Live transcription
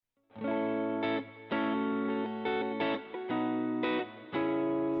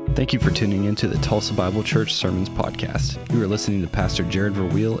Thank you for tuning in to the Tulsa Bible Church Sermons Podcast. You are listening to Pastor Jared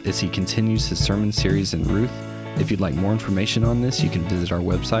Verweil as he continues his sermon series in Ruth. If you'd like more information on this, you can visit our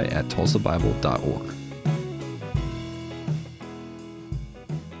website at tulsabible.org.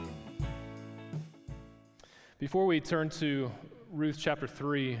 Before we turn to Ruth chapter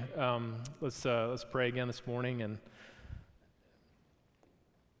 3, let's pray again this morning. And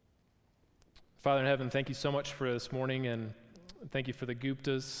Father in heaven, thank you so much for this morning, and thank you for the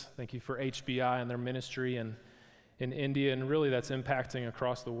Guptas. Thank you for HBI and their ministry in India, and really that's impacting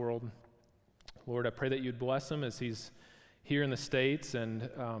across the world. Lord, I pray that you'd bless him as he's here in the States and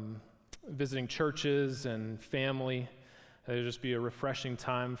visiting churches and family. That it'll just be a refreshing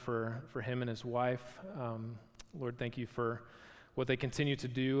time for him and his wife. Lord, thank you for what they continue to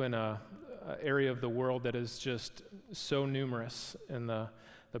do in a area of the world that is just so numerous in the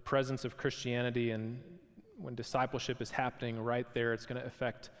presence of Christianity, and when discipleship is happening right there, it's going to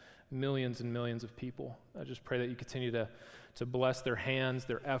affect millions and millions of people. I just pray that you continue to bless their hands,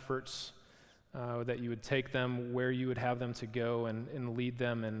 their efforts, that you would take them where you would have them to go and lead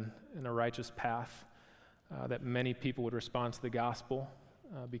them in a righteous path, that many people would respond to the gospel,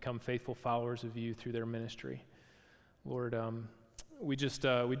 become faithful followers of you through their ministry. Lord, we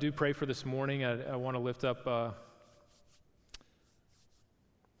do pray for this morning. I want to lift up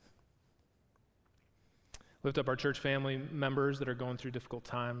our church family members that are going through difficult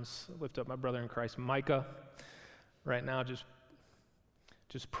times. Lift up my brother in Christ, Micah. Right now, just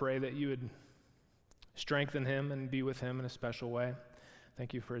pray that you would strengthen him and be with him in a special way.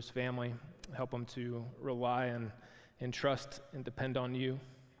 Thank you for his family. Help him to rely and trust and depend on you.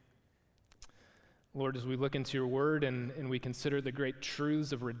 Lord, as we look into your word and we consider the great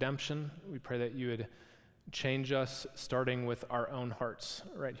truths of redemption, we pray that you would change us, starting with our own hearts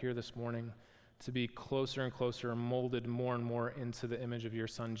right here this morning, to be closer and closer, molded more and more into the image of your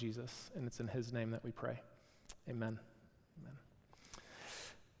Son, Jesus. And it's in his name that we pray. Amen. Amen.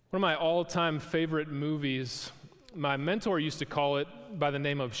 One of my all-time favorite movies, my mentor used to call it by the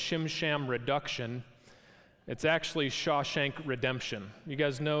name of Shim Sham Reduction. It's actually Shawshank Redemption. You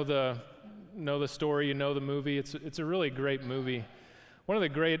guys know the story, you know the movie. It's a really great movie. One of the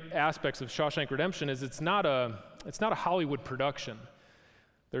great aspects of Shawshank Redemption is it's not a Hollywood production.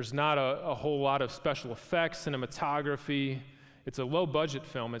 There's not a whole lot of special effects, cinematography. It's a low-budget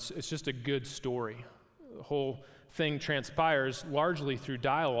film. It's just a good story. The whole thing transpires largely through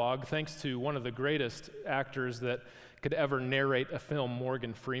dialogue, thanks to one of the greatest actors that could ever narrate a film,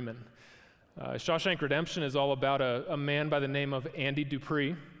 Morgan Freeman. Shawshank Redemption is all about a man by the name of Andy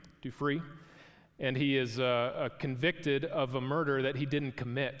Dupree, and he is convicted of a murder that he didn't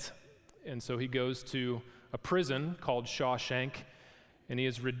commit. And so he goes to a prison called Shawshank, and he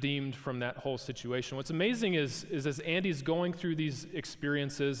is redeemed from that whole situation. What's amazing is as Andy's going through these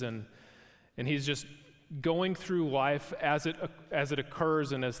experiences and he's just going through life as it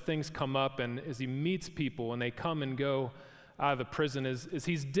occurs and as things come up and as he meets people and they come and go out of the prison, is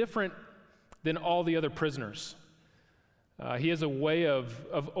he's different than all the other prisoners. He has a way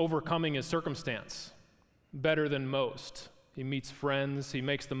of overcoming his circumstance better than most. He meets friends. He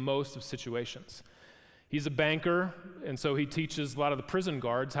makes the most of situations. He's a banker, and so he teaches a lot of the prison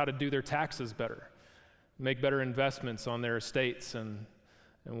guards how to do their taxes better, make better investments on their estates and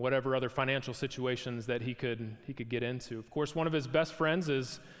whatever other financial situations that he could get into. Of course, one of his best friends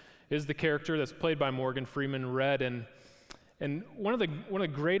is the character that's played by Morgan Freeman, Red, and one of the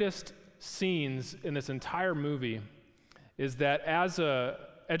greatest scenes in this entire movie is that as a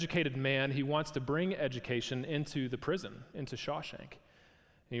educated man, he wants to bring education into the prison, into Shawshank.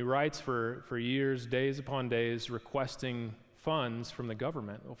 He writes for years, days upon days, requesting funds from the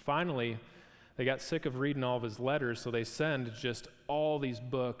government. Well, finally, they got sick of reading all of his letters, so they send just all these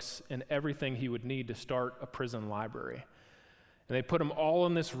books and everything he would need to start a prison library. And they put him all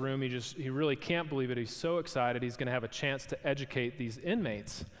in this room. He really can't believe it. He's so excited he's going to have a chance to educate these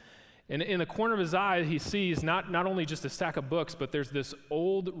inmates. And in the corner of his eye, he sees not only just a stack of books, but there's this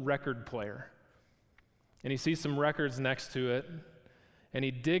old record player. And he sees some records next to it. And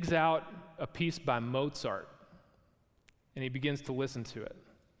he digs out a piece by Mozart, and he begins to listen to it.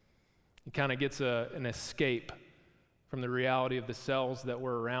 He kind of gets an escape from the reality of the cells that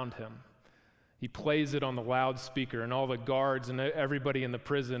were around him. He plays it on the loudspeaker, and all the guards and everybody in the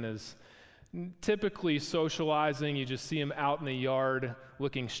prison is typically socializing. You just see him out in the yard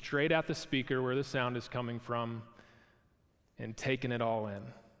looking straight at the speaker where the sound is coming from and taking it all in.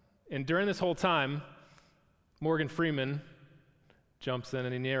 And during this whole time, Morgan Freeman jumps in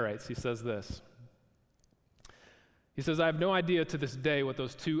and he narrates. He says this. He says, "I have no idea to this day what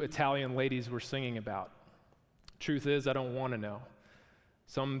those two Italian ladies were singing about. Truth is, I don't want to know.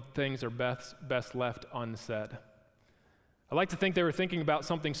 Some things are best left unsaid. I like to think they were thinking about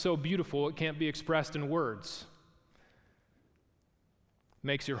something so beautiful it can't be expressed in words.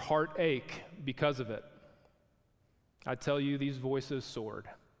 Makes your heart ache because of it. I tell you, these voices soared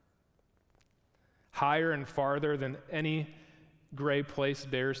higher and farther than any gray place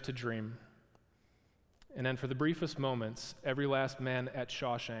dares to dream. And then for the briefest moments, every last man at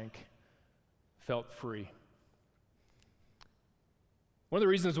Shawshank felt free. One of the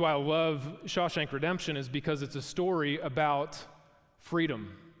reasons why I love Shawshank Redemption is because it's a story about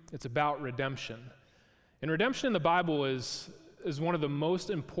freedom. It's about redemption. And redemption in the Bible is one of the most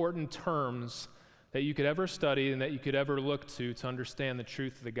important terms that you could ever study and that you could ever look to understand the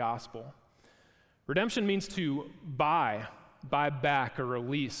truth of the gospel. Redemption means to buy back or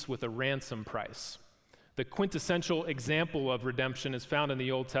release with a ransom price. The quintessential example of redemption is found in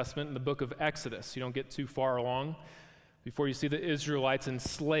the Old Testament in the book of Exodus. You don't get too far along before you see the Israelites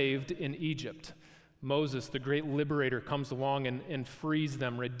enslaved in Egypt. Moses, the great liberator, comes along and frees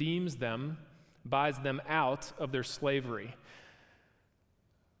them, redeems them, buys them out of their slavery.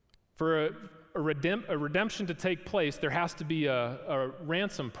 For a redemption to take place, there has to be a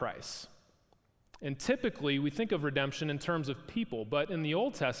ransom price. And typically, we think of redemption in terms of people, but in the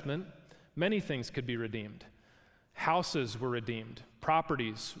Old Testament, many things could be redeemed. Houses were redeemed.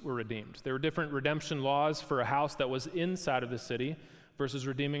 Properties were redeemed. There were different redemption laws for a house that was inside of the city versus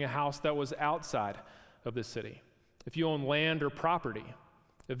redeeming a house that was outside of the city. If you own land or property,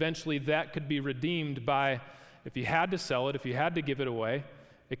 eventually that could be redeemed by, if you had to sell it, if you had to give it away,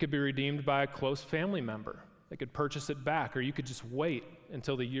 it could be redeemed by a close family member. They could purchase it back, or you could just wait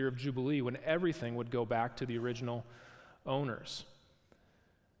until the year of Jubilee when everything would go back to the original owners.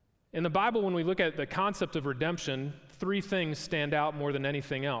 In the Bible, when we look at the concept of redemption, three things stand out more than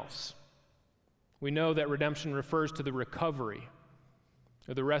anything else. We know that redemption refers to the recovery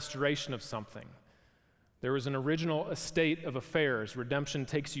or the restoration of something. There was an original estate of affairs. Redemption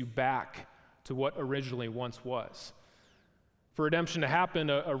takes you back to what originally once was. For redemption to happen,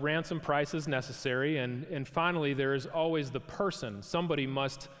 a ransom price is necessary, and finally, there is always the person. Somebody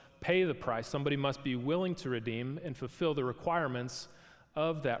must pay the price. Somebody must be willing to redeem and fulfill the requirements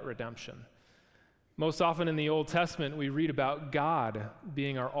of that redemption. Most often in the Old Testament, we read about God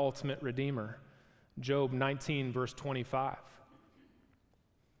being our ultimate redeemer. Job 19, verse 25.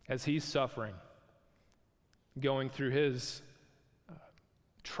 As he's suffering, going through his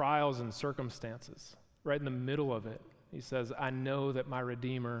trials and circumstances, right in the middle of it, he says, I know that my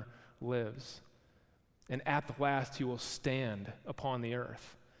Redeemer lives, and at the last he will stand upon the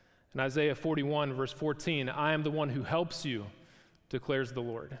earth. In Isaiah 41, verse 14, I am the one who helps you, declares the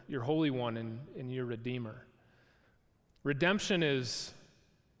Lord, your Holy One and your Redeemer. Redemption is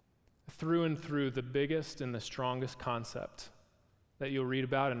through and through the biggest and the strongest concept that you'll read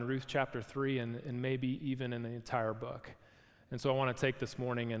about in Ruth chapter 3 and maybe even in the entire book. And so I want to take this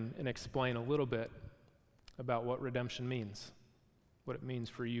morning and explain a little bit about what redemption means, what it means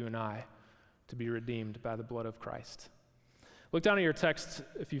for you and I to be redeemed by the blood of Christ. Look down at your text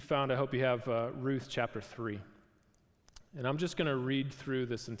if you found. I hope you have Ruth chapter 3. And I'm just going to read through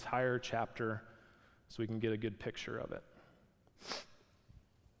this entire chapter so we can get a good picture of it.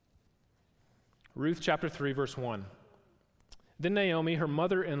 Ruth chapter 3, verse 1. Then Naomi, her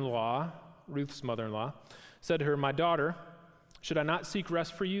mother-in-law, Ruth's mother-in-law, said to her, my daughter, should I not seek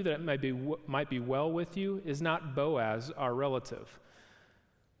rest for you that it might be well with you? Is not Boaz our relative,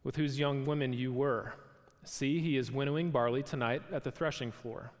 with whose young women you were? See, he is winnowing barley tonight at the threshing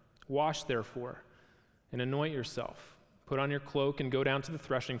floor. Wash, therefore, and anoint yourself. Put on your cloak and go down to the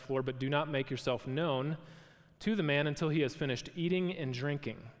threshing floor, but do not make yourself known to the man until he has finished eating and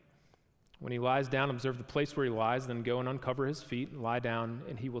drinking. When he lies down, observe the place where he lies, then go and uncover his feet and lie down,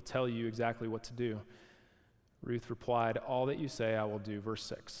 and he will tell you exactly what to do. Ruth replied, all that you say I will do. Verse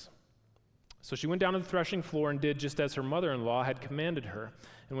 6. So she went down to the threshing floor and did just as her mother-in-law had commanded her.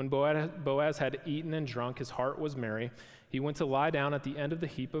 And when Boaz had eaten and drunk, his heart was merry. He went to lie down at the end of the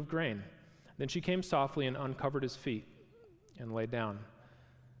heap of grain. Then she came softly and uncovered his feet and lay down.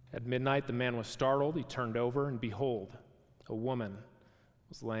 At midnight the man was startled. He turned over, and behold, a woman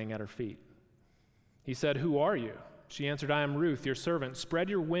was laying at her feet. He said, who are you? She answered, I am Ruth, your servant. Spread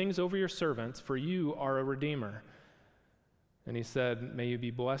your wings over your servants, for you are a redeemer. And he said, may you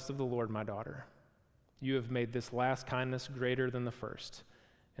be blessed of the Lord, my daughter. You have made this last kindness greater than the first,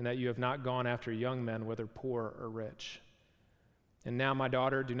 and that you have not gone after young men, whether poor or rich. And now, my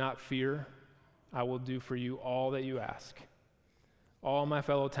daughter, do not fear. I will do for you all that you ask. All my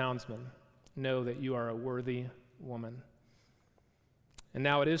fellow townsmen know that you are a worthy woman. And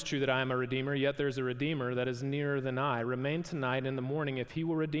now it is true that I am a redeemer, yet there is a redeemer that is nearer than I. Remain tonight and in the morning. If he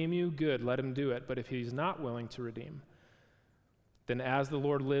will redeem you, good, let him do it. But if he's not willing to redeem, then as the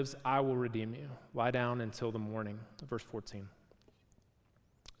Lord lives, I will redeem you. Lie down until the morning. Verse 14.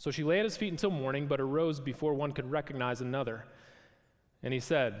 So she lay at his feet until morning, but arose before one could recognize another. And he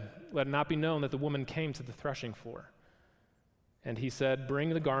said, let it not be known that the woman came to the threshing floor. And he said, bring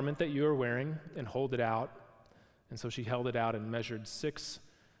the garment that you are wearing and hold it out. And so she held it out and measured 6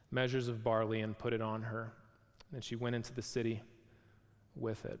 measures of barley and put it on her. And she went into the city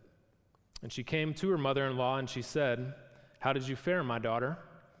with it. And she came to her mother-in-law and she said, how did you fare, my daughter?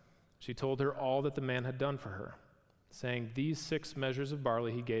 She told her all that the man had done for her, saying, these 6 measures of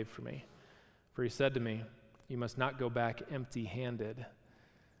barley he gave for me. For he said to me, you must not go back empty-handed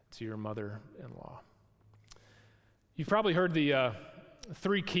to your mother-in-law. You've probably heard the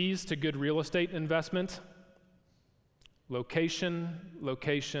 3 keys to good real estate investment. Location,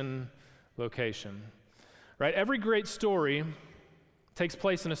 location, location. Right? Every great story takes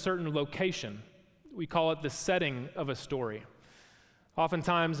place in a certain location. We call it the setting of a story.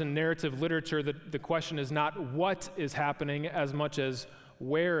 Oftentimes in narrative literature, the question is not what is happening as much as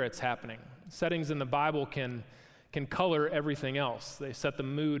where it's happening. Settings in the Bible can color everything else. They set the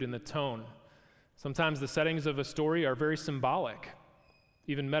mood and the tone. Sometimes the settings of a story are very symbolic,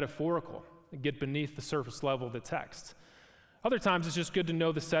 even metaphorical, and get beneath the surface level of the text. Other times it's just good to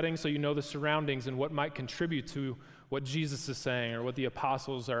know the setting so you know the surroundings and what might contribute to what Jesus is saying or what the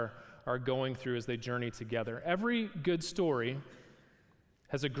apostles are going through as they journey together. Every good story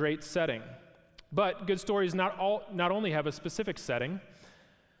has a great setting, but good stories not only have a specific setting,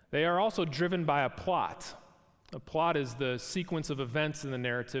 they are also driven by a plot. A plot is the sequence of events in the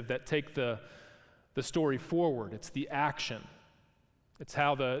narrative that take the story forward. It's the action. It's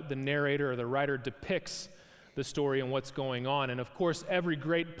how the narrator or the writer depicts the story and what's going on. And of course, every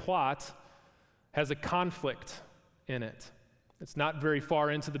great plot has a conflict in it. It's not very far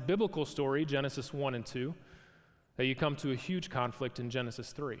into the biblical story, Genesis 1 and 2, that you come to a huge conflict in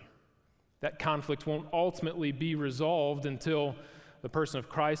Genesis 3. That conflict won't ultimately be resolved until the person of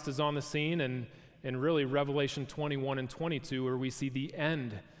Christ is on the scene and really Revelation 21 and 22, where we see the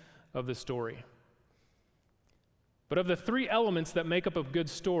end of the story. But of the 3 elements that make up a good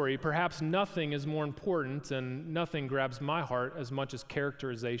story, perhaps nothing is more important and nothing grabs my heart as much as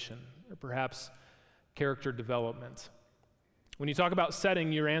characterization, or perhaps character development. When you talk about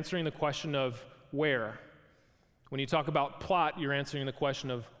setting, you're answering the question of where. When you talk about plot, you're answering the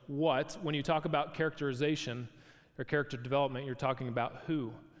question of what. When you talk about characterization or character development, you're talking about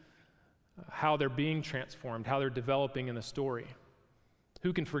who, how they're being transformed, how they're developing in the story.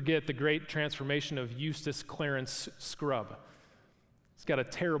 Who can forget the great transformation of Eustace Clarence Scrubb? He's got a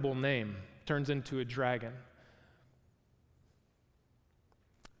terrible name, turns into a dragon.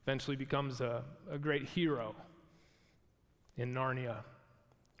 Eventually becomes a great hero in Narnia.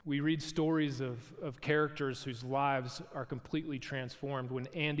 We read stories of characters whose lives are completely transformed. When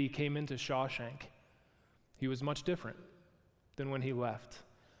Andy came into Shawshank, he was much different than when he left.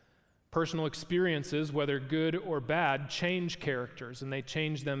 Personal experiences, whether good or bad, change characters, and they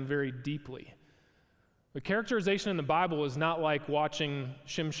change them very deeply. But characterization in the Bible is not like watching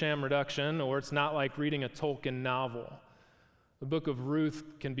Shim Sham Reduction, or it's not like reading a Tolkien novel. The book of Ruth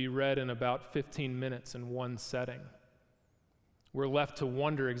can be read in about 15 minutes in one setting. We're left to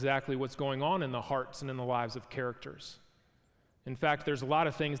wonder exactly what's going on in the hearts and in the lives of characters. In fact, there's a lot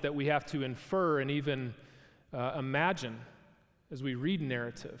of things that we have to infer and even imagine as we read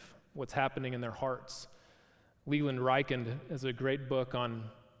narrative, what's happening in their hearts. Leland Reichand has a great book on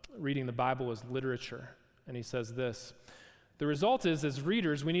reading the Bible as literature, and he says this: the result is, as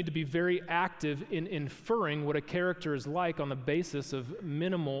readers, we need to be very active in inferring what a character is like on the basis of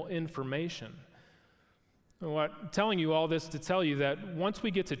minimal information. I'm telling you all this to tell you that once we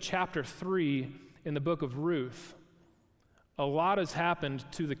get to chapter 3 in the book of Ruth, a lot has happened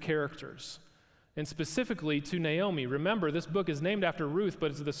to the characters, and specifically to Naomi. Remember, this book is named after Ruth,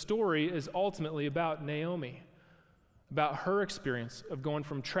 but the story is ultimately about Naomi, about her experience of going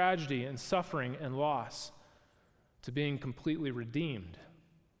from tragedy and suffering and loss to being completely redeemed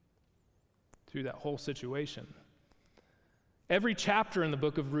through that whole situation. Every chapter in the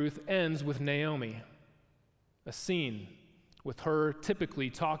book of Ruth ends with Naomi, a scene with her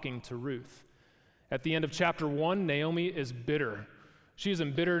typically talking to Ruth. At the end of chapter 1, Naomi is bitter. She is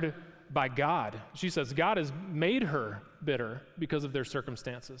embittered by God. She says God has made her bitter because of their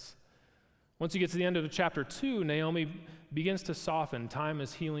circumstances. Once you get to the end of chapter 2, Naomi begins to soften. Time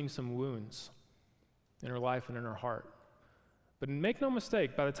is healing some wounds in her life and in her heart. But make no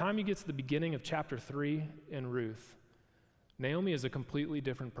mistake, by the time you get to the beginning of chapter 3 in Ruth, Naomi is a completely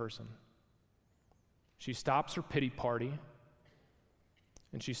different person. She stops her pity party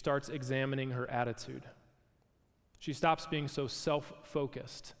and she starts examining her attitude. She stops being so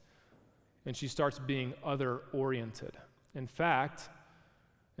self-focused and she starts being other-oriented. In fact,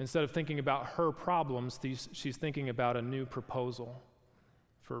 instead of thinking about her problems, she's thinking about a new proposal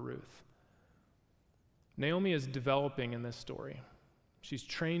for Ruth. Naomi is developing in this story. She's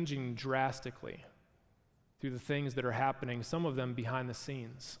changing drastically through the things that are happening, some of them behind the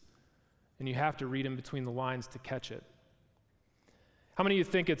scenes. And you have to read in between the lines to catch it. How many of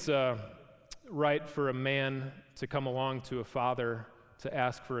you think it's right for a man to come along to a father to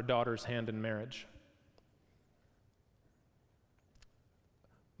ask for a daughter's hand in marriage?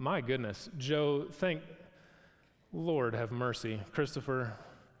 My goodness, Joe, thank Lord have mercy. Christopher,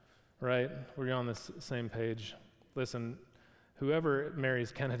 right? We're on this same page. Listen, whoever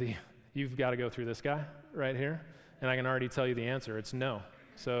marries Kennedy, you've got to go through this guy right here. And I can already tell you the answer. It's no.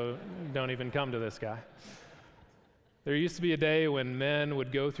 So don't even come to this guy. There used to be a day when men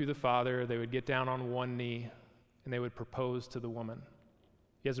would go through the father, they would get down on one knee, and they would propose to the woman.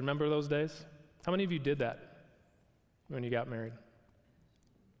 You guys remember those days? How many of you did that when you got married?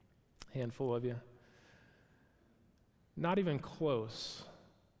 Handful of you. Not even close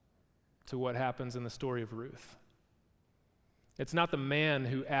to what happens in the story of Ruth. It's not the man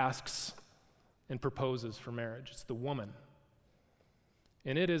who asks and proposes for marriage. It's the woman.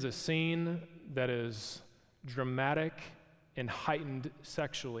 And it is a scene that is dramatic and heightened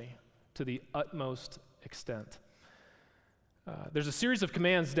sexually to the utmost extent. There's a series of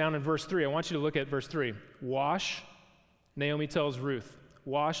commands down in verse 3. I want you to look at verse 3. Wash, Naomi tells Ruth.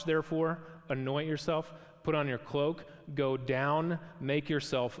 Wash, therefore, anoint yourself, put on your cloak, go down, make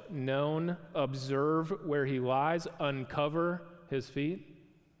yourself known, observe where he lies, uncover his feet.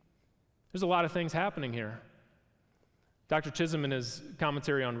 There's a lot of things happening here. Dr. Chisholm, in his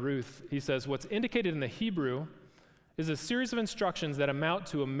commentary on Ruth, he says, what's indicated in the Hebrew is a series of instructions that amount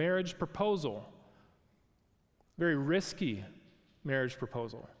to a marriage proposal, very risky marriage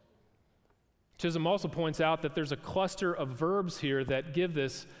proposal. Chisholm also points out that there's a cluster of verbs here that give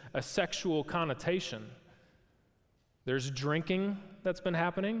this a sexual connotation. There's drinking that's been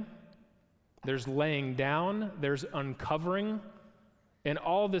happening, there's laying down, there's uncovering, and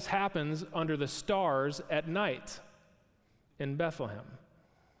all this happens under the stars at night in Bethlehem.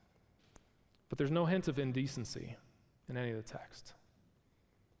 But there's no hint of indecency in any of the text.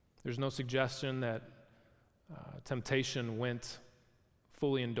 There's no suggestion that temptation went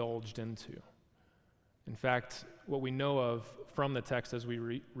fully indulged into. In fact, what we know of from the text as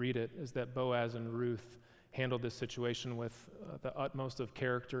we read it is that Boaz and Ruth handled this situation with the utmost of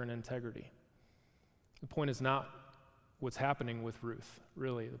character and integrity. The point is not what's happening with Ruth,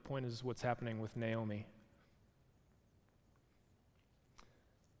 really. The point is what's happening with Naomi.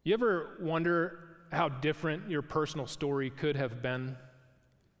 You ever wonder how different your personal story could have been?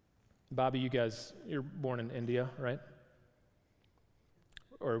 Bobby, you're born in India, right?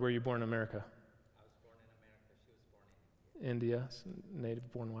 Or were you born in America? I was born in America. She was born in India,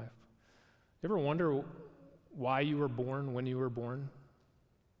 native-born wife. You ever wonder why you were born when you were born?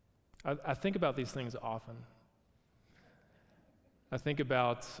 I think about these things often. I think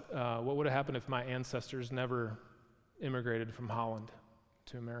about what would have happened if my ancestors never immigrated from Holland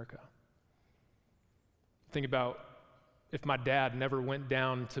to America. Think about if my dad never went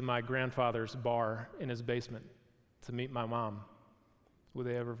down to my grandfather's bar in his basement to meet my mom. Would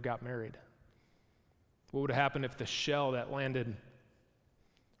they ever have got married? What would have happened if the shell that landed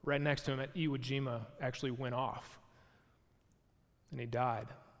right next to him at Iwo Jima actually went off and he died?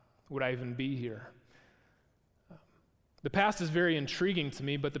 Would I even be here? The past is very intriguing to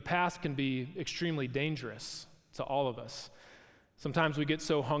me, but the past can be extremely dangerous to all of us. Sometimes we get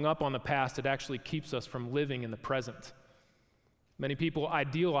so hung up on the past, it actually keeps us from living in the present. Many people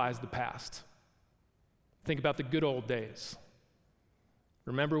idealize the past. Think about the good old days.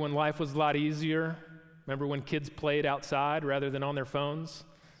 Remember when life was a lot easier? Remember when kids played outside rather than on their phones?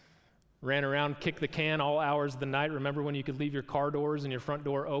 Ran around, kicked the can all hours of the night? Remember when you could leave your car doors and your front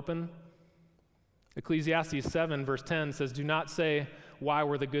door open? Ecclesiastes 7 verse 10 says, do not say, why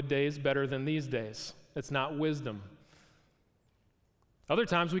were the good days better than these days? It's not wisdom. Other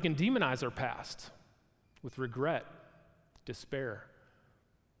times we can demonize our past with regret, despair.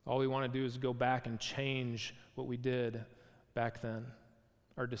 All we want to do is go back and change what we did back then,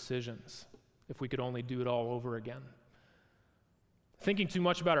 our decisions, if we could only do it all over again. Thinking too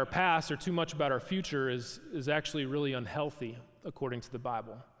much about our past or too much about our future is actually really unhealthy, according to the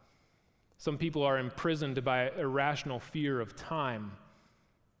Bible. Some people are imprisoned by irrational fear of time.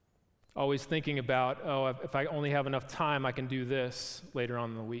 Always thinking about, if I only have enough time, I can do this later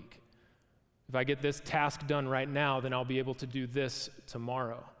on in the week. If I get this task done right now, then I'll be able to do this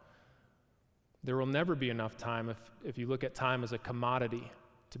tomorrow. There will never be enough time if you look at time as a commodity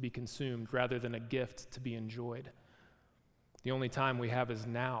to be consumed rather than a gift to be enjoyed. The only time we have is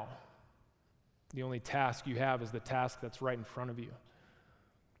now. The only task you have is the task that's right in front of you.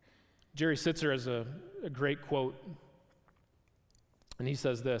 Jerry Sitzer has a great quote, and he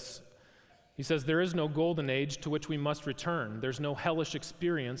says this. He says, "There is no golden age to which we must return. There's no hellish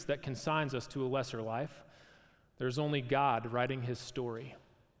experience that consigns us to a lesser life. There's only God writing his story,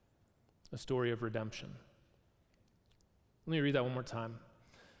 a story of redemption." Let me read that one more time.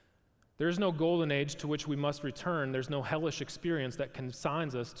 There is no golden age to which we must return. There's no hellish experience that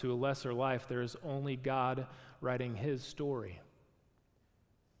consigns us to a lesser life. There is only God writing his story.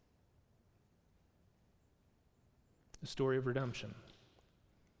 The story of redemption.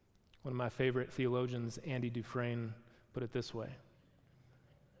 One of my favorite theologians, Andy Dufresne, put it this way: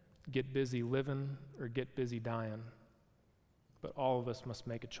 get busy living or get busy dying. But all of us must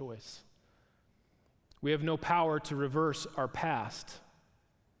make a choice. We have no power to reverse our past.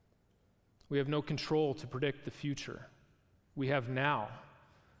 We have no control to predict the future. We have now.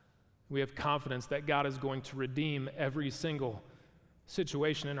 We have confidence that God is going to redeem every single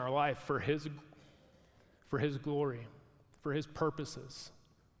situation in our life for his glory, for his purposes.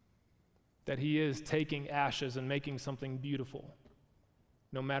 That he is taking ashes and making something beautiful,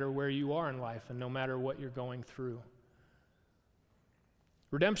 no matter where you are in life and no matter what you're going through.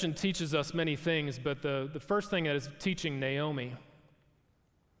 Redemption teaches us many things, but the first thing that it's teaching Naomi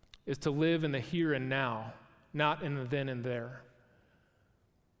is to live in the here and now, not in the then and there.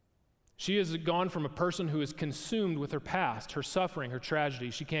 She has gone from a person who is consumed with her past, her suffering, her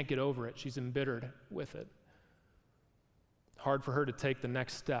tragedy. She can't get over it. She's embittered with it. Hard for her to take the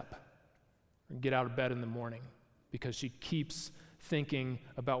next step and get out of bed in the morning because she keeps thinking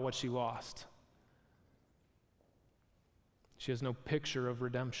about what she lost. She has no picture of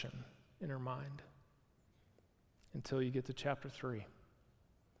redemption in her mind until you get to chapter 3.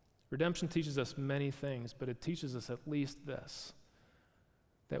 Redemption teaches us many things, but it teaches us at least this,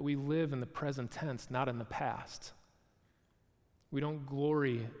 that we live in the present tense, not in the past. We don't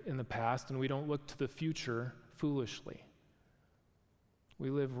glory in the past, and we don't look to the future foolishly. We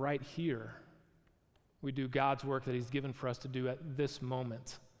live right here. We do God's work that he's given for us to do at this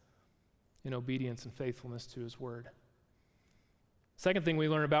moment in obedience and faithfulness to his word. Second thing we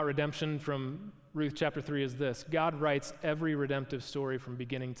learn about redemption from Ruth chapter 3 is this: God writes every redemptive story from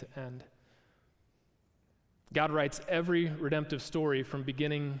beginning to end. God writes every redemptive story from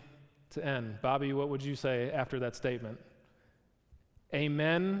beginning to end. Bobby, what would you say after that statement?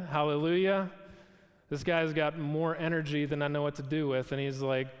 Amen, hallelujah. This guy's got more energy than I know what to do with, and he's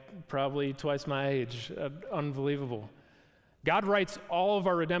like probably twice my age. Unbelievable. God writes all of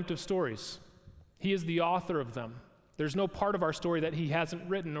our redemptive stories. He is the author of them. There's no part of our story that he hasn't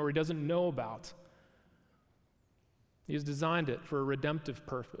written or he doesn't know about. He has designed it for a redemptive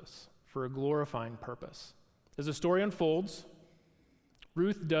purpose, for a glorifying purpose. As the story unfolds,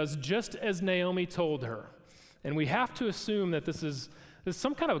 Ruth does just as Naomi told her. And we have to assume that there's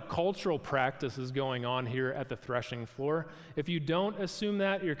some kind of cultural practice is going on here at the threshing floor. If you don't assume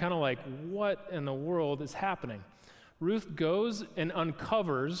that, you're kind of like, what in the world is happening? Ruth goes and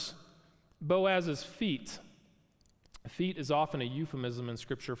uncovers Boaz's feet. Feet is often a euphemism in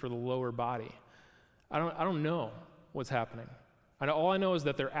Scripture for the lower body. I don't know what's happening. All I know is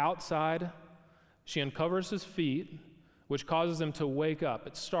that they're outside. She uncovers his feet, which causes him to wake up.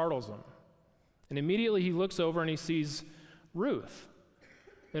 It startles him. And immediately he looks over and he sees Ruth.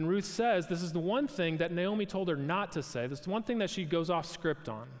 And Ruth says, this is the one thing that Naomi told her not to say. This is the one thing that she goes off script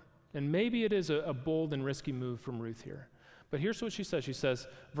on. And maybe it is a bold and risky move from Ruth here. But here's what she says. She says,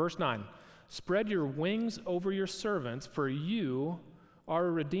 verse 9, "Spread your wings over your servants, for you are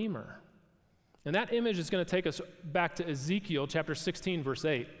a redeemer." And that image is going to take us back to Ezekiel chapter 16, verse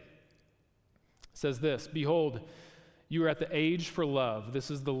 8. It says this: "Behold, you are at the age for love." This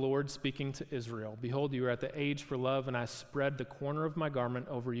is the Lord speaking to Israel. "Behold, you are at the age for love, and I spread the corner of my garment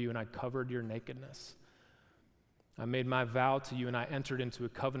over you, and I covered your nakedness. I made my vow to you, and I entered into a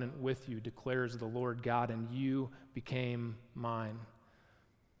covenant with you, declares the Lord God, and you became mine."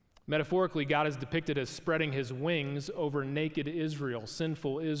 Metaphorically, God is depicted as spreading his wings over naked Israel,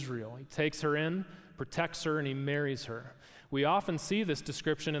 sinful Israel. He takes her in, protects her, and he marries her. We often see this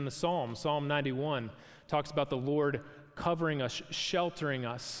description in the Psalms. Psalm 91 talks about the Lord covering us, sheltering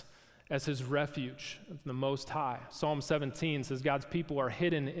us as his refuge of the Most High. Psalm 17 says God's people are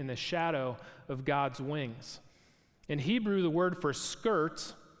hidden in the shadow of God's wings. In Hebrew, the word for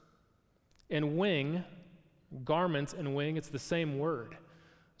skirt And wing, garment and wing, it's the same word.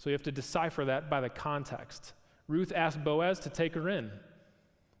 So you have to decipher that by the context. Ruth asked Boaz to take her in,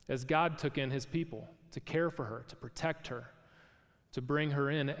 as God took in his people, to care for her, to protect her, to bring her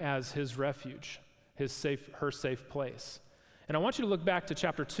in as his refuge, her safe place. And I want you to look back to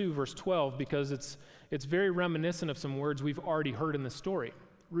chapter 2, verse 12, because it's very reminiscent of some words we've already heard in this story.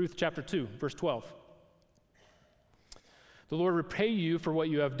 Ruth chapter 2, verse 12. The Lord repay you for what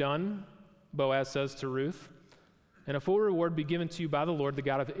you have done, Boaz says to Ruth, and a full reward be given to you by the Lord, the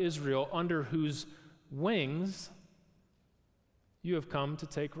God of Israel, under whose wings you have come to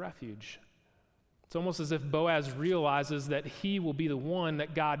take refuge. It's almost as if Boaz realizes that he will be the one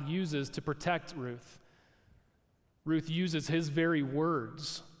that God uses to protect Ruth. Ruth uses his very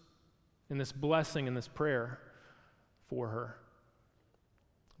words in this blessing, in this prayer for her.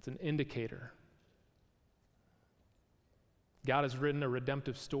 It's an indicator. God has written a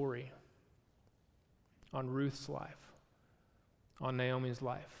redemptive story on Ruth's life, on Naomi's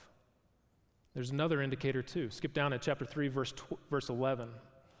life. There's another indicator too. Skip down to chapter 3, verse 11.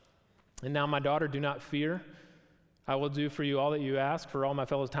 And now, my daughter, do not fear. I will do for you all that you ask. For all my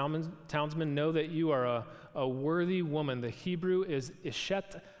fellow townsmen know that you are a worthy woman. The Hebrew is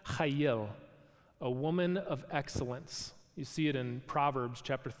Ishet Chayil, a woman of excellence. You see it in Proverbs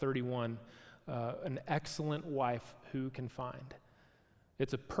chapter 31, an excellent wife who can find.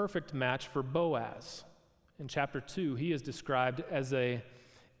 It's a perfect match for Boaz. In chapter 2, he is described as a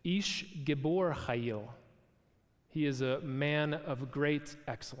Ish Gibor Chayil. He is a man of great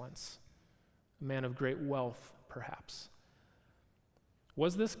excellence, a man of great wealth, perhaps.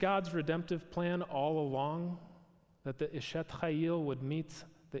 Was this God's redemptive plan all along, that the Ishet Chayil would meet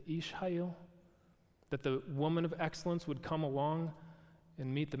the Ish Chayil? That the woman of excellence would come along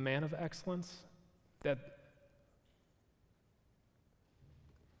and meet the man of excellence?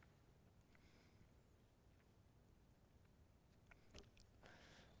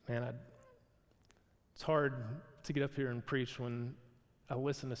 It's hard to get up here and preach when I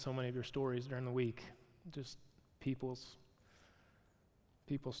listen to so many of your stories during the week. Just people's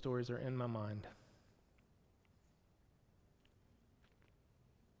stories are in my mind.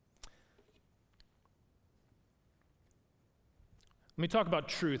 Let me talk about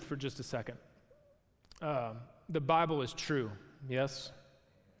truth for just a second. The Bible is true, yes?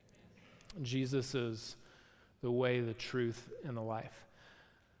 Jesus is the way, the truth, and the life.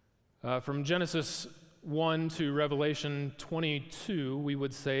 From Genesis 1 to Revelation 22, we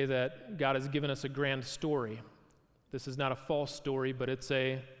would say that God has given us a grand story. This is not a false story, but it's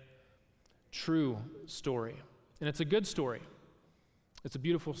a true story. And it's a good story. It's a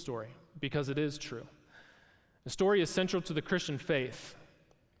beautiful story because it is true. The story is central to the Christian faith,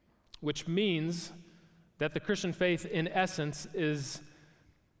 which means that the Christian faith, in essence, is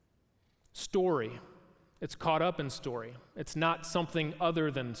story. It's caught up in story. It's not something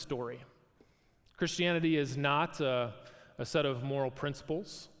other than story. Christianity is not a set of moral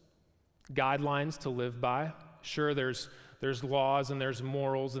principles, guidelines to live by. Sure, there's laws and there's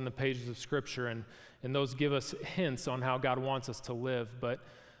morals in the pages of Scripture, and those give us hints on how God wants us to live, but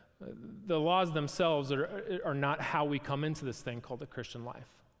the laws themselves are not how we come into this thing called the Christian life.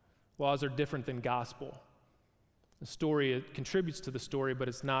 Laws are different than gospel. The story, it contributes to the story, but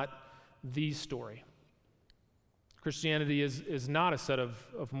it's not the story. Christianity is not a set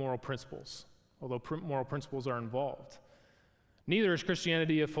of moral principles, although moral principles are involved. Neither is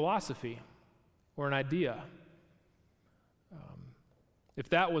Christianity a philosophy or an idea. If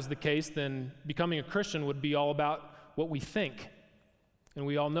that was the case, then becoming a Christian would be all about what we think. And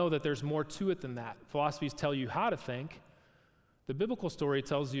we all know that there's more to it than that. Philosophies tell you how to think. The biblical story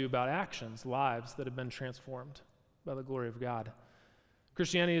tells you about actions, lives that have been transformed by the glory of God.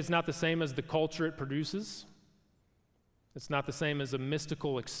 Christianity is not the same as the culture it produces. It's not the same as a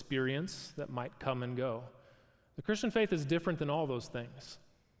mystical experience that might come and go. The Christian faith is different than all those things.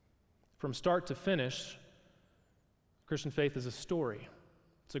 From start to finish, Christian faith is a story.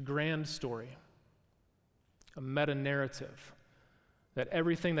 It's a grand story, a meta-narrative, that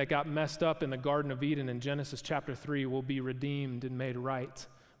everything that got messed up in the Garden of Eden in Genesis chapter 3 will be redeemed and made right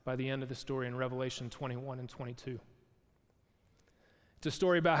by the end of the story in Revelation 21 and 22. It's a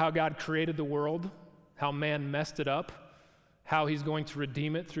story about how God created the world, how man messed it up, how he's going to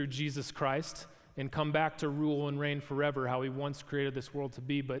redeem it through Jesus Christ and come back to rule and reign forever, how he once created this world to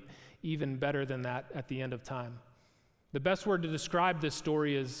be, but even better than that at the end of time. The best word to describe this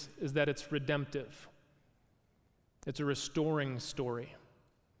story is that it's redemptive. It's a restoring story.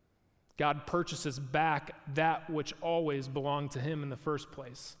 God purchases back that which always belonged to him in the first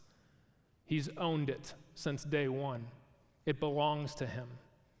place. He's owned it since day one. It belongs to him.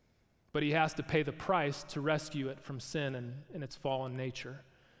 but he has to pay the price to rescue it from sin and its fallen nature.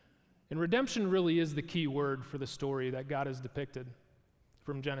 And redemption really is the key word for the story that God has depicted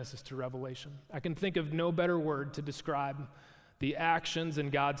from Genesis to Revelation. I can think of no better word to describe the actions in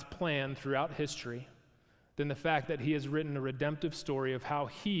God's plan throughout history than the fact that he has written a redemptive story of how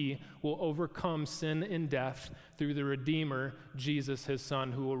he will overcome sin and death through the Redeemer, Jesus, his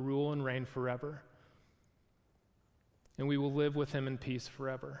Son, who will rule and reign forever. And we will live with him in peace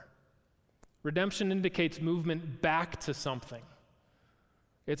forever. Redemption indicates movement back to something.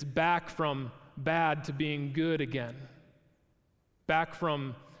 It's back from bad to being good again. Back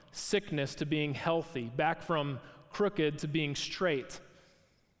from sickness to being healthy. Back from crooked to being straight.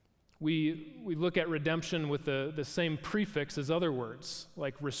 We look at redemption with the same prefix as other words,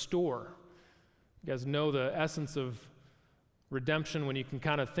 like restore. You guys know the essence of redemption when you can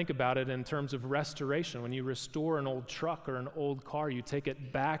kind of think about it in terms of restoration. When you restore an old truck or an old car, you take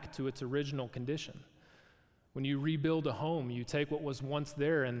it back to its original condition. When you rebuild a home, you take what was once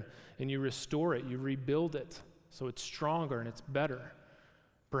there and you restore it, you rebuild it so it's stronger and it's better.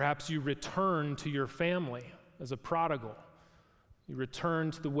 Perhaps you return to your family as a prodigal. You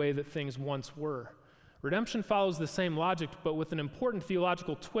return to the way that things once were. Redemption follows the same logic, but with an important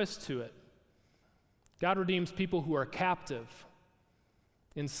theological twist to it. God redeems people who are captive,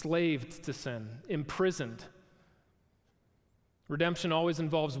 enslaved to sin, imprisoned. Redemption always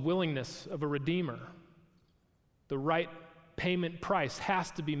involves willingness of a redeemer. The right payment price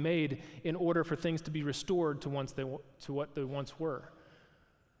has to be made in order for things to be restored to what they once were.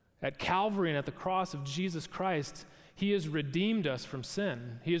 At Calvary and at the cross of Jesus Christ, he has redeemed us from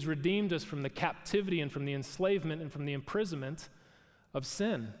sin. He has redeemed us from the captivity and from the enslavement and from the imprisonment of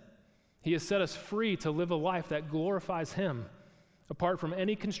sin. He has set us free to live a life that glorifies him, apart from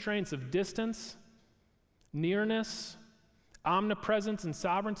any constraints of distance, nearness, omnipresence, and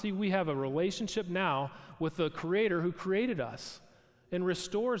sovereignty. We have a relationship now with the Creator who created us and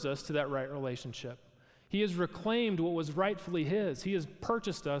restores us to that right relationship. He has reclaimed what was rightfully his. He has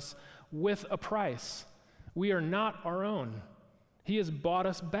purchased us with a price. We are not our own. He has bought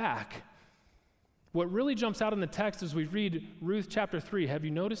us back. What really jumps out in the text as we read Ruth chapter 3, have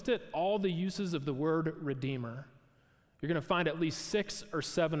you noticed it? All the uses of the word redeemer. You're going to find at least 6 or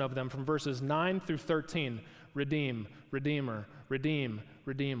 7 of them from verses 9 through 13. Redeem, redeemer, redeem,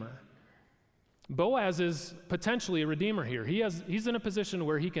 redeemer. Boaz is potentially a redeemer here. He's in a position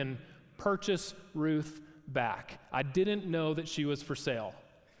where he can purchase Ruth back. I didn't know that she was for sale.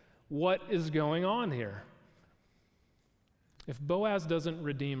 What is going on here? If Boaz doesn't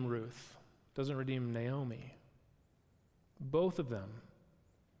redeem Ruth, doesn't redeem Naomi, both of them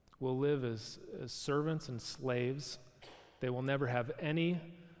will live as servants and slaves. They will never have any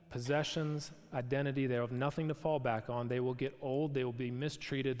possessions, identity. They have nothing to fall back on. They will get old. They will be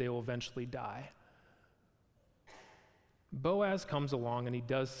mistreated. They will eventually die. Boaz comes along and he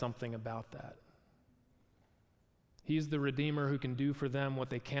does something about that. He's the Redeemer who can do for them what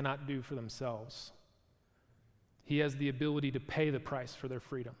they cannot do for themselves. He has the ability to pay the price for their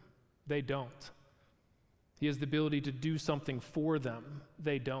freedom. They don't. He has the ability to do something for them.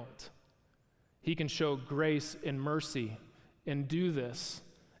 They don't. He can show grace and mercy and do this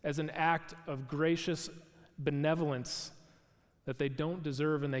as an act of gracious benevolence that they don't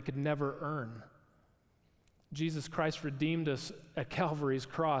deserve and they could never earn. Jesus Christ redeemed us at Calvary's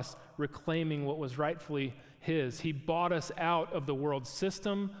cross, reclaiming what was rightfully his. He bought us out of the world's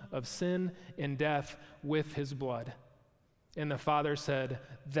system of sin and death with his blood. And the Father said,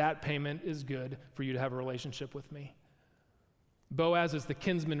 that payment is good for you to have a relationship with me. Boaz is the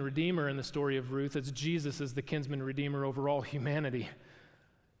kinsman redeemer in the story of Ruth, as Jesus is the kinsman redeemer over all humanity.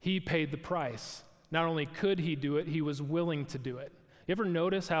 He paid the price. Not only could he do it, he was willing to do it. You ever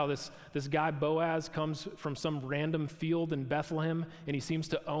notice how this guy Boaz comes from some random field in Bethlehem and he seems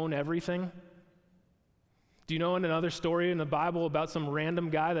to own everything? Do you know in another story in the Bible about some random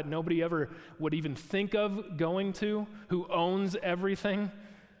guy that nobody ever would even think of going to, who owns everything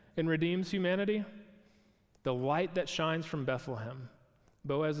and redeems humanity? The light that shines from Bethlehem.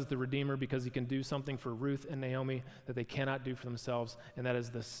 Boaz is the Redeemer because he can do something for Ruth and Naomi that they cannot do for themselves, and that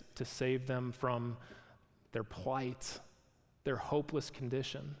is to save them from their plight, their hopeless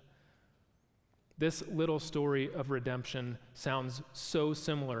condition. This little story of redemption sounds so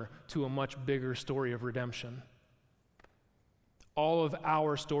similar to a much bigger story of redemption. All of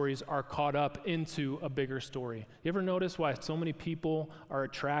our stories are caught up into a bigger story. You ever notice why so many people are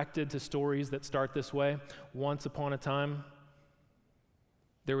attracted to stories that start this way? Once upon a time,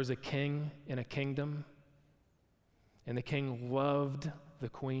 there was a king in a kingdom, and the king loved the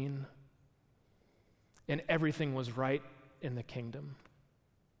queen, and everything was right in the kingdom.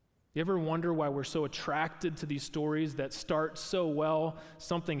 You ever wonder why we're so attracted to these stories that start so well,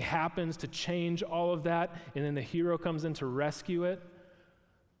 something happens to change all of that, and then the hero comes in to rescue it?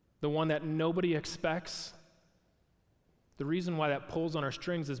 The one that nobody expects? The reason why that pulls on our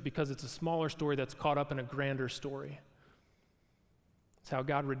strings is because it's a smaller story that's caught up in a grander story. It's how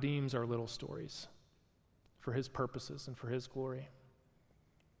God redeems our little stories for his purposes and for his glory.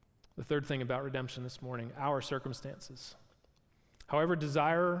 The third thing about redemption this morning, our circumstances. However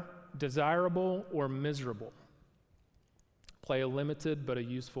desirable or miserable, play a limited but a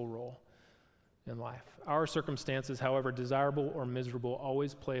useful role in life. Our circumstances, however desirable or miserable,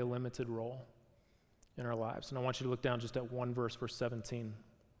 always play a limited role in our lives. And I want you to look down just at one verse, verse 17.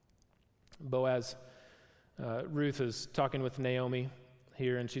 Ruth is talking with Naomi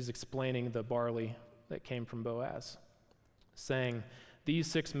here, and she's explaining the barley that came from Boaz, saying, "These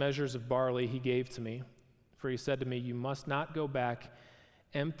 6 measures of barley he gave to me, for he said to me, you must not go back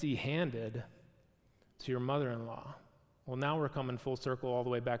empty-handed to your mother-in-law." Well, now we're coming full circle all the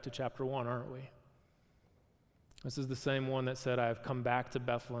way back to chapter 1, aren't we? This is the same one that said, I have come back to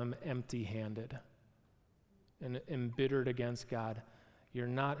Bethlehem empty-handed and embittered against God. You're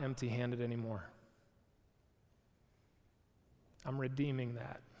not empty-handed anymore. I'm redeeming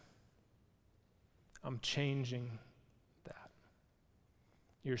that. I'm changing that.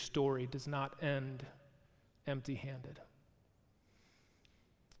 Your story does not end empty-handed.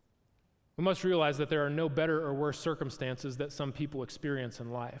 We must realize that there are no better or worse circumstances that some people experience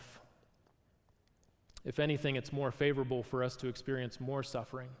in life. If anything, it's more favorable for us to experience more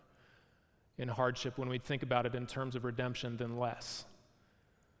suffering and hardship when we think about it in terms of redemption than less.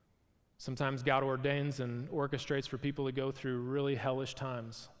 Sometimes God ordains and orchestrates for people to go through really hellish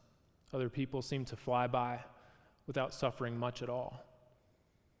times. Other people seem to fly by without suffering much at all.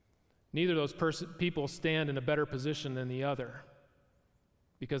 Neither of those people stand in a better position than the other,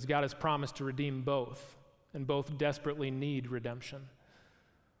 because God has promised to redeem both, and both desperately need redemption.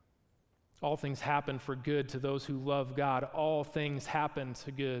 All things happen for good to those who love God. All things happen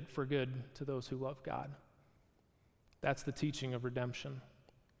for good to those who love God. That's the teaching of redemption.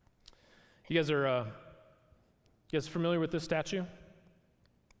 You guys familiar with this statue?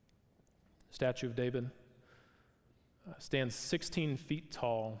 Statue of David. Stands 16 feet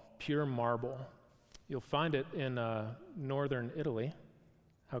tall, pure marble. You'll find it in northern Italy.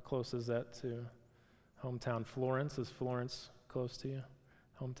 How close is that to hometown Florence? Is Florence close to you,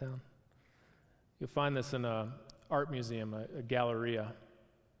 hometown? You'll find this in an art museum, a galleria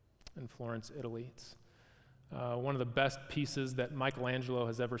in Florence, Italy. It's one of the best pieces that Michelangelo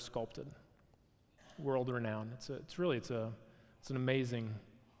has ever sculpted. World-renowned. It's an amazing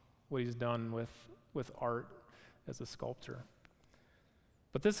what he's done with art as a sculptor.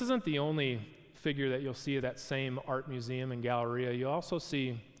 But this isn't the only figure that you'll see at that same art museum and galleria. You'll also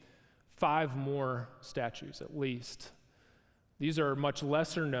see 5 more statues at least. These are much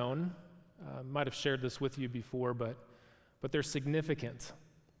lesser known. Might have shared this with you before, but they're significant.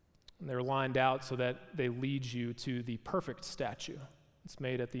 And they're lined out so that they lead you to the perfect statue. It's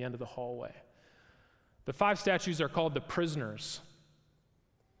made at the end of the hallway. The 5 statues are called the prisoners.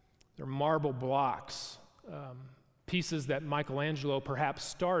 They're marble blocks, pieces that Michelangelo perhaps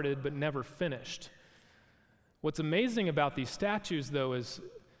started but never finished. What's amazing about these statues, though, is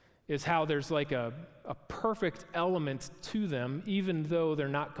how there's like a perfect element to them, even though they're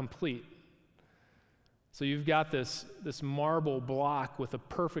not complete. So you've got this marble block with a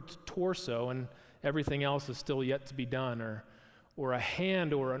perfect torso, and everything else is still yet to be done, or a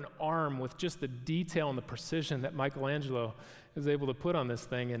hand or an arm with just the detail and the precision that Michelangelo is able to put on this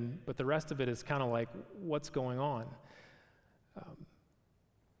thing, but the rest of it is kind of like, what's going on?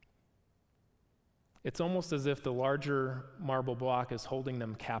 It's almost as if the larger marble block is holding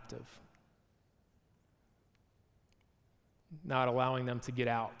them captive, not allowing them to get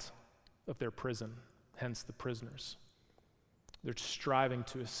out of their prison, hence the prisoners. They're striving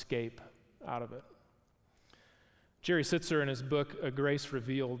to escape out of it. Jerry Sitzer, in his book, A Grace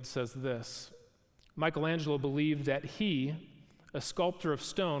Revealed, says this: Michelangelo believed that he, a sculptor of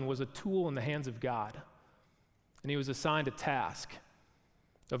stone, was a tool in the hands of God, and he was assigned a task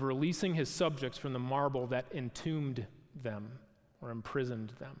of releasing his subjects from the marble that entombed them or imprisoned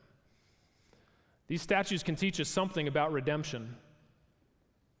them. These statues can teach us something about redemption.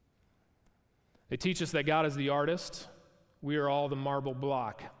 They teach us that God is the artist, we are all the marble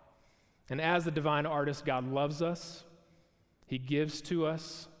block. And as the divine artist, God loves us, he gives to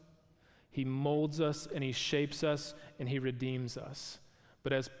us, he molds us, and he shapes us, and he redeems us.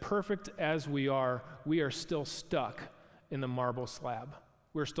 But as perfect as we are still stuck in the marble slab.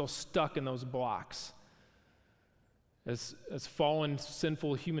 We're still stuck in those blocks. As fallen,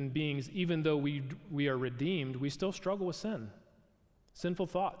 sinful human beings, even though we are redeemed, we still struggle with sin. Sinful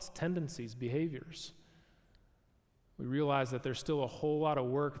thoughts, tendencies, behaviors. We realize that there's still a whole lot of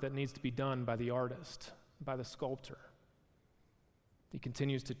work that needs to be done by the artist, by the sculptor. He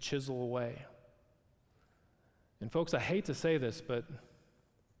continues to chisel away. And folks, I hate to say this, but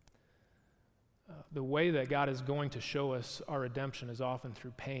the way that God is going to show us our redemption is often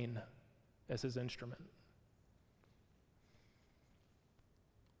through pain as his instrument.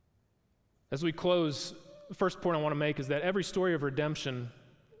 As we close, the first point I want to make is that every story of redemption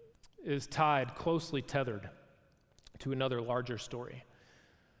is closely tethered to another larger story.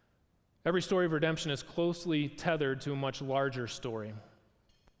 Every story of redemption is closely tethered to a much larger story.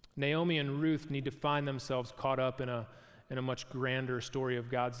 Naomi and Ruth need to find themselves caught up in a much grander story of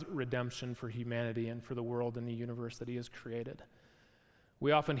God's redemption for humanity and for the world and the universe that he has created.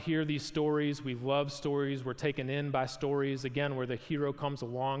 We often hear these stories, we love stories, we're taken in by stories, again, where the hero comes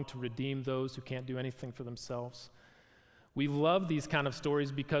along to redeem those who can't do anything for themselves. We love these kind of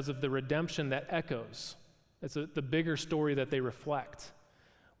stories because of the redemption that echoes. It's the bigger story that they reflect.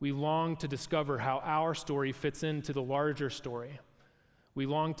 We long to discover how our story fits into the larger story. We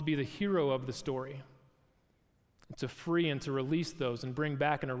long to be the hero of the story, to free and to release those and bring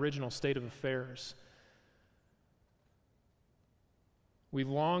back an original state of affairs. We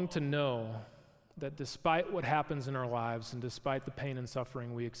long to know that despite what happens in our lives and despite the pain and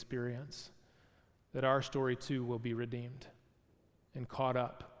suffering we experience, that our story too will be redeemed and caught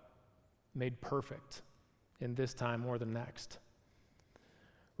up, made perfect in this time more than next.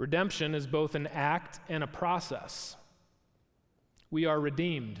 Redemption is both an act and a process. We are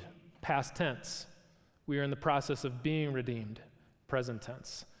redeemed, past tense. We are in the process of being redeemed, present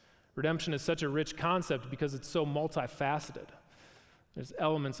tense. Redemption is such a rich concept because it's so multifaceted. There's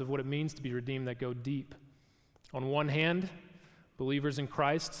elements of what it means to be redeemed that go deep. On one hand, believers in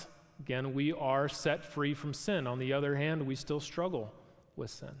Christ, again, we are set free from sin. On the other hand, we still struggle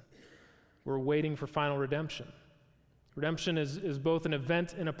with sin. We're waiting for final redemption. Redemption is both an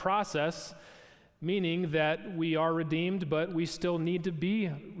event and a process, meaning that we are redeemed, but we still need to be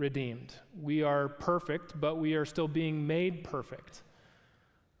redeemed. We are perfect, but we are still being made perfect.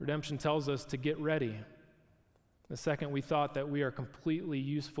 Redemption tells us to get ready. The second we thought that we are completely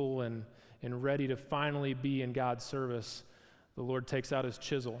useful and ready to finally be in God's service, the Lord takes out his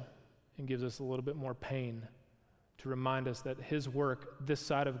chisel and gives us a little bit more pain to remind us that his work this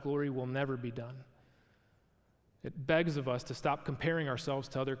side of glory will never be done. It begs of us to stop comparing ourselves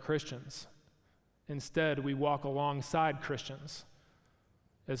to other Christians. Instead, we walk alongside Christians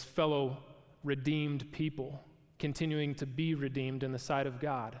as fellow redeemed people, continuing to be redeemed in the sight of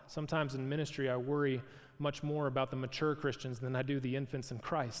God. Sometimes in ministry, I worry much more about the mature Christians than I do the infants in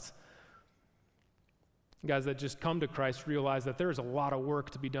Christ. Guys that just come to Christ realize that there's a lot of work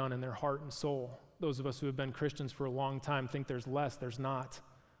to be done in their heart and soul. Those of us who have been Christians for a long time think there's less. There's not.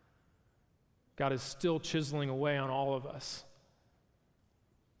 God is still chiseling away on all of us.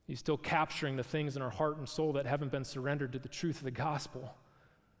 He's still capturing the things in our heart and soul that haven't been surrendered to the truth of the gospel.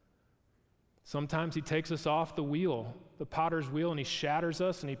 Sometimes he takes us off the wheel, the potter's wheel, and he shatters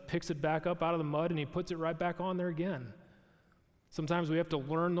us and he picks it back up out of the mud and he puts it right back on there again. Sometimes we have to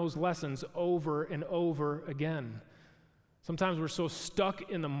learn those lessons over and over again. Sometimes we're so stuck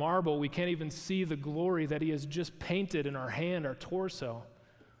in the marble we can't even see the glory that he has just painted in our hand, our torso,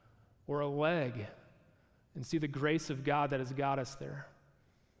 or a leg, and see the grace of God that has got us there.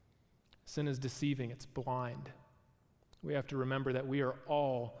 Sin is deceiving, it's blind. We have to remember that we are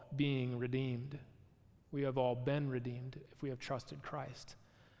all being redeemed. We have all been redeemed if we have trusted Christ.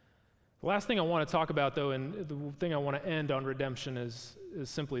 The last thing I want to talk about, though, and the thing I want to end on redemption is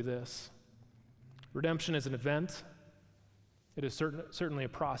simply this. Redemption is an event. It is certainly a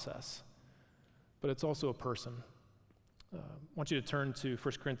process, but it's also a person. I want you to turn to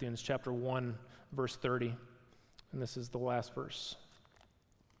 1 Corinthians chapter 1, verse 30, and this is the last verse.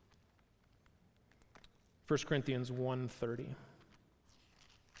 1 Corinthians 1:30.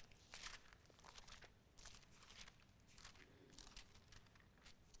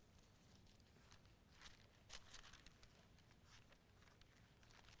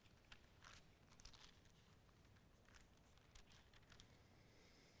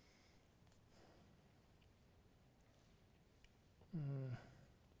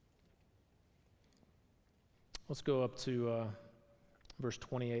 Let's go up to verse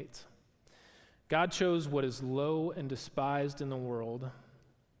 28. God chose what is low and despised in the world,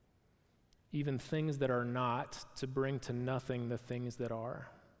 even things that are not, to bring to nothing the things that are,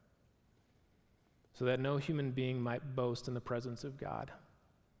 so that no human being might boast in the presence of God.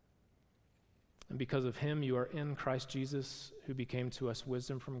 And because of him, you are in Christ Jesus, who became to us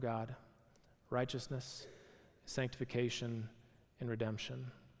wisdom from God, righteousness, sanctification, and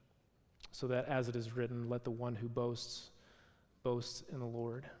redemption. So that, as it is written, let the one who boasts, boast in the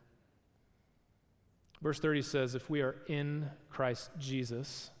Lord. Verse 30 says, if we are in Christ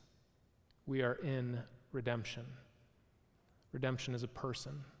Jesus, we are in redemption. Redemption is a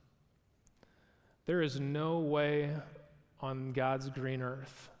person. There is no way on God's green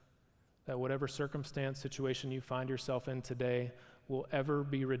earth that whatever circumstance, situation you find yourself in today will ever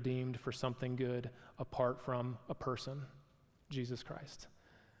be redeemed for something good apart from a person, Jesus Christ.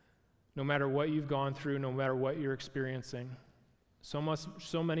 No matter what you've gone through, no matter what you're experiencing,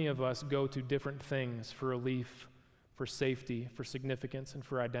 so many of us go to different things for relief, for safety, for significance, and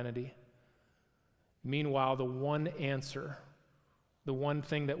for identity. Meanwhile, the one answer, the one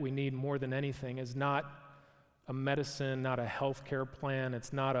thing that we need more than anything is not a medicine, not a healthcare plan,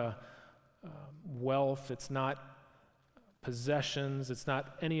 it's not a wealth, it's not possessions, it's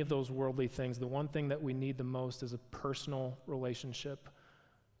not any of those worldly things. The one thing that we need the most is a personal relationship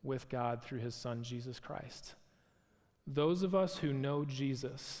with God through his Son, Jesus Christ. Those of us who know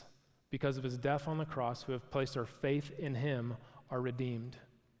Jesus because of his death on the cross, who have placed our faith in him, are redeemed.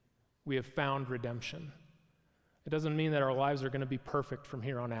 We have found redemption. It doesn't mean that our lives are going to be perfect from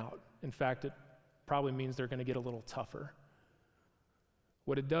here on out. In fact, it probably means they're going to get a little tougher.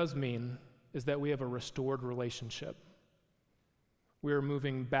 What it does mean is that we have a restored relationship. We are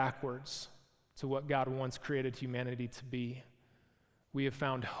moving backwards to what God once created humanity to be. We have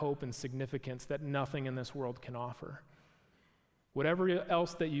found hope and significance that nothing in this world can offer. Whatever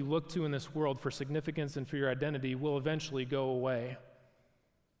else that you look to in this world for significance and for your identity will eventually go away,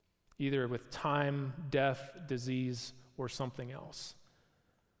 either with time, death, disease, or something else.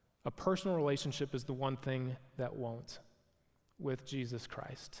 A personal relationship is the one thing that won't, with Jesus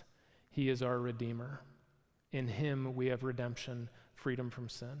Christ. He is our Redeemer. In him we have redemption, freedom from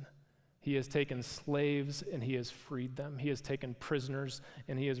sin. He has taken slaves and he has freed them. He has taken prisoners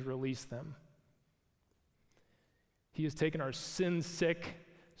and he has released them. He has taken our sin-sick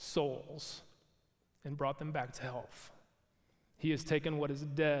souls and brought them back to health. He has taken what is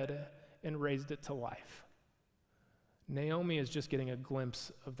dead and raised it to life. Naomi is just getting a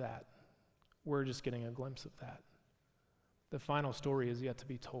glimpse of that. We're just getting a glimpse of that. The final story is yet to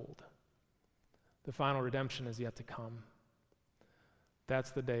be told. The final redemption is yet to come.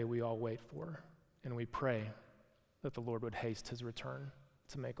 That's the day we all wait for, and we pray that the Lord would haste his return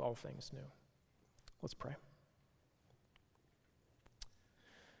to make all things new. Let's pray.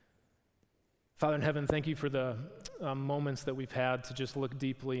 Father in heaven, thank you for the moments that we've had to just look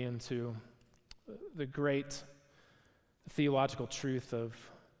deeply into the great theological truth of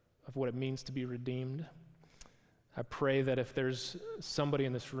what it means to be redeemed. I pray that if there's somebody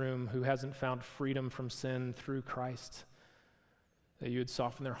in this room who hasn't found freedom from sin through Christ, that you would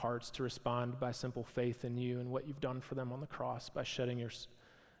soften their hearts to respond by simple faith in you and what you've done for them on the cross by shedding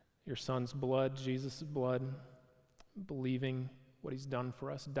your Son's blood, Jesus' blood, believing what he's done for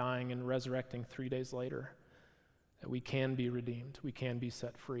us, dying and resurrecting 3 days later, that we can be redeemed, we can be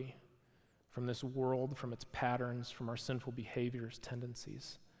set free from this world, from its patterns, from our sinful behaviors,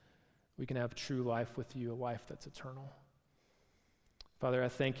 tendencies. We can have true life with you, a life that's eternal. Father, I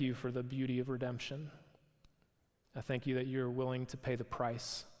thank you for the beauty of redemption. I thank you that you're willing to pay the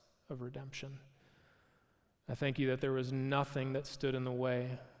price of redemption. I thank you that there was nothing that stood in the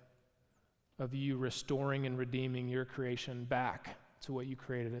way of you restoring and redeeming your creation back to what you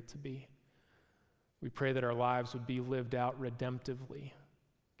created it to be. We pray that our lives would be lived out redemptively.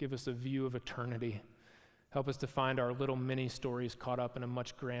 Give us a view of eternity. Help us to find our little mini stories caught up in a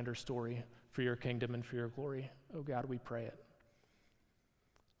much grander story for your kingdom and for your glory. Oh God, we pray it.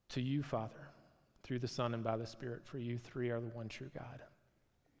 To you, Father, through the Son and by the Spirit, for you three are the one true God.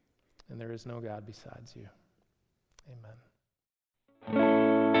 And there is no God besides you. Amen.